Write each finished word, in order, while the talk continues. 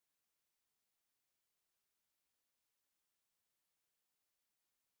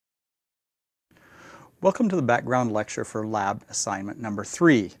Welcome to the background lecture for lab assignment number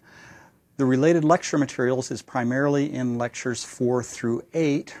 3. The related lecture materials is primarily in lectures 4 through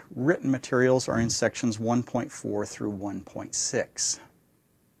 8. Written materials are in sections 1.4 through 1.6.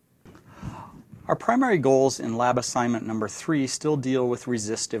 Our primary goals in lab assignment number 3 still deal with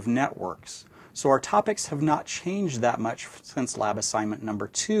resistive networks. So our topics have not changed that much since lab assignment number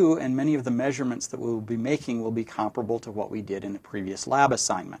 2, and many of the measurements that we will be making will be comparable to what we did in the previous lab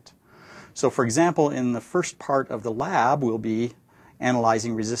assignment. So for example, in the first part of the lab, we'll be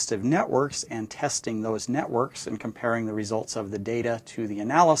analyzing resistive networks and testing those networks and comparing the results of the data to the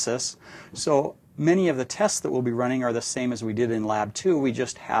analysis. So many of the tests that we'll be running are the same as we did in lab 2. We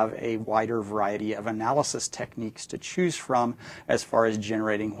just have a wider variety of analysis techniques to choose from as far as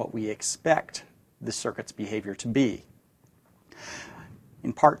generating what we expect the circuit's behavior to be.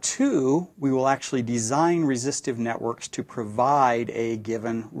 In part 2, we will actually design resistive networks to provide a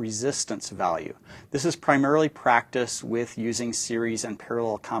given resistance value. This is primarily practice with using series and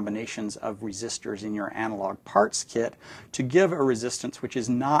parallel combinations of resistors in your analog parts kit to give a resistance which is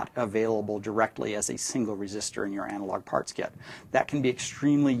not available directly as a single resistor in your analog parts kit. That can be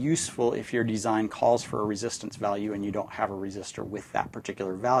extremely useful if your design calls for a resistance value and you don't have a resistor with that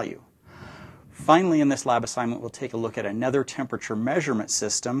particular value. Finally, in this lab assignment, we'll take a look at another temperature measurement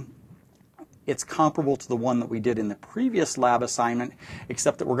system. It's comparable to the one that we did in the previous lab assignment,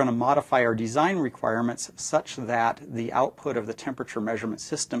 except that we're going to modify our design requirements such that the output of the temperature measurement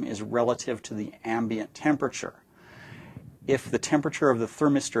system is relative to the ambient temperature. If the temperature of the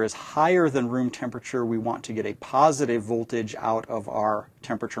thermistor is higher than room temperature, we want to get a positive voltage out of our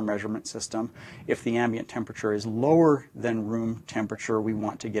temperature measurement system. If the ambient temperature is lower than room temperature, we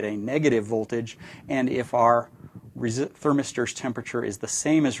want to get a negative voltage. And if our thermistor's temperature is the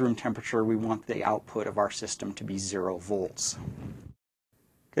same as room temperature, we want the output of our system to be 0 volts.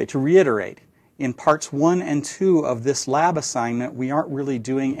 Okay, to reiterate, in parts 1 and 2 of this lab assignment, we aren't really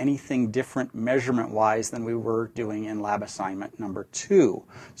doing anything different measurement-wise than we were doing in lab assignment number 2.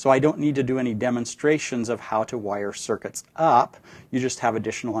 So I don't need to do any demonstrations of how to wire circuits up. You just have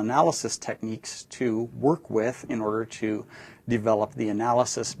additional analysis techniques to work with in order to develop the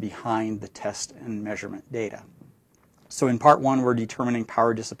analysis behind the test and measurement data. So in part 1, we're determining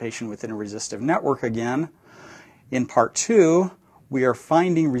power dissipation within a resistive network again. In part 2, we are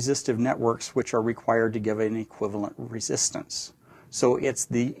finding resistive networks which are required to give an equivalent resistance. So it's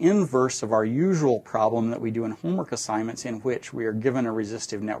the inverse of our usual problem that we do in homework assignments, in which we are given a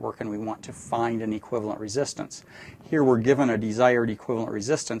resistive network and we want to find an equivalent resistance. Here we're given a desired equivalent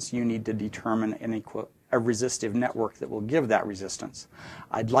resistance. You need to determine a resistive network that will give that resistance.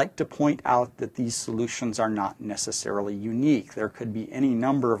 I'd like to point out that these solutions are not necessarily unique. There could be any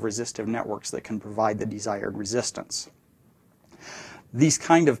number of resistive networks that can provide the desired resistance. These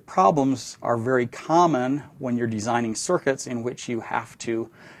kind of problems are very common when you're designing circuits in which you have to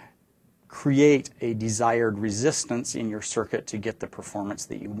create a desired resistance in your circuit to get the performance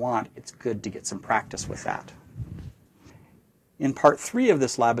that you want. It's good to get some practice with that. In part 3 of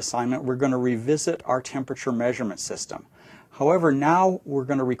this lab assignment, we're going to revisit our temperature measurement system. However, now we're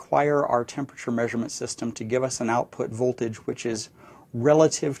going to require our temperature measurement system to give us an output voltage which is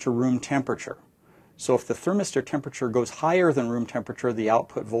relative to room temperature. So if the thermistor temperature goes higher than room temperature, the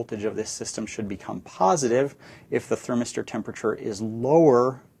output voltage of this system should become positive. If the thermistor temperature is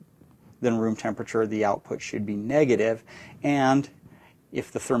lower than room temperature, the output should be negative. And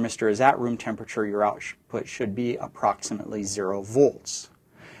if the thermistor is at room temperature, your output should be approximately 0 volts.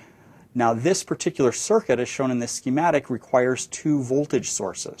 Now this particular circuit, as shown in this schematic, requires 2 voltage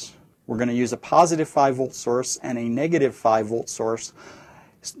sources. We're going to use a positive 5 volt source and a negative 5 volt source.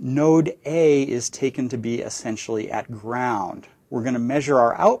 Node A is taken to be essentially at ground. We're going to measure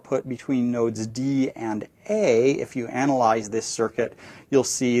our output between nodes D and A. If you analyze this circuit, you'll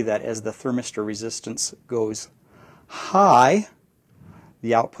see that as the thermistor resistance goes high,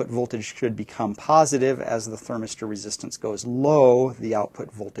 the output voltage should become positive. As the thermistor resistance goes low, the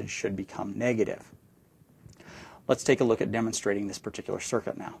output voltage should become negative. Let's take a look at demonstrating this particular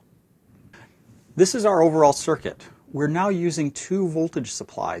circuit now. This is our overall circuit. We're now using 2 voltage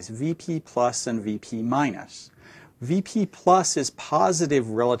supplies, VP plus and VP minus. VP plus is positive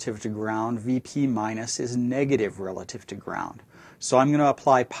relative to ground, VP minus is negative relative to ground. So I'm going to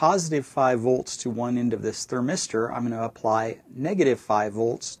apply positive 5 volts to one end of this thermistor. I'm going to apply negative 5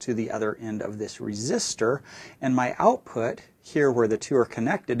 volts to the other end of this resistor. And my output, here where the 2 are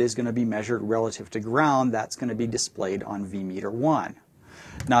connected, is going to be measured relative to ground. That's going to be displayed on VMeter 1.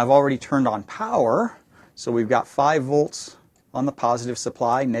 Now I've already turned on power. So we've got 5 volts on the positive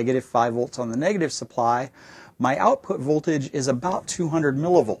supply, negative 5 volts on the negative supply. My output voltage is about 200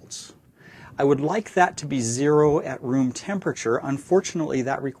 millivolts. I would like that to be 0 at room temperature. Unfortunately,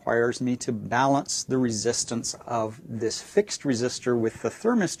 that requires me to balance the resistance of this fixed resistor with the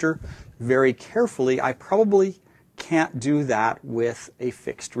thermistor very carefully. I probably can't do that with a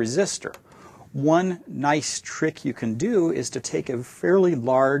fixed resistor. One nice trick you can do is to take a fairly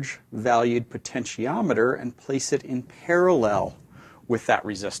large valued potentiometer and place it in parallel with that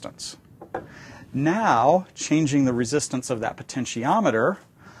resistance. Now, changing the resistance of that potentiometer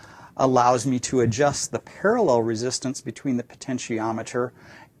allows me to adjust the parallel resistance between the potentiometer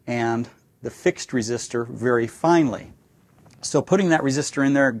and the fixed resistor very finely. So putting that resistor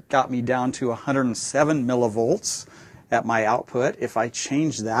in there got me down to 107 millivolts at my output. If I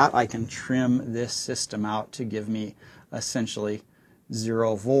change that, I can trim this system out to give me essentially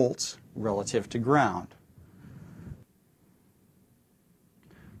 0 volts relative to ground.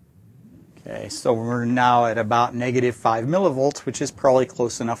 Okay, so we're now at about -5 millivolts, which is probably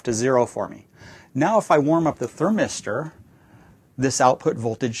close enough to 0 for me. Now if I warm up the thermistor, this output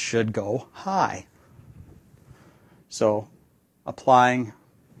voltage should go high. So applying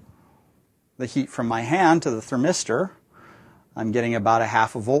the heat from my hand to the thermistor, I'm getting about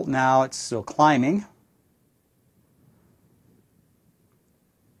 1/2 volt now. It's still climbing.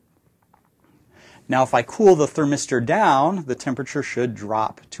 Now if I cool the thermistor down, the temperature should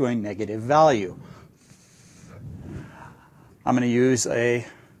drop to a negative value. I'm going to use a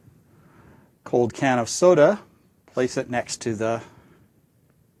cold can of soda, place it next to the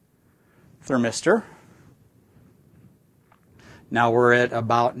thermistor. Now we're at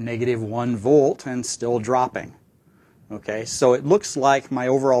about -1 volt and still dropping. Okay, so it looks like my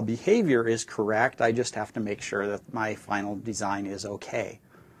overall behavior is correct. I just have to make sure that my final design is okay.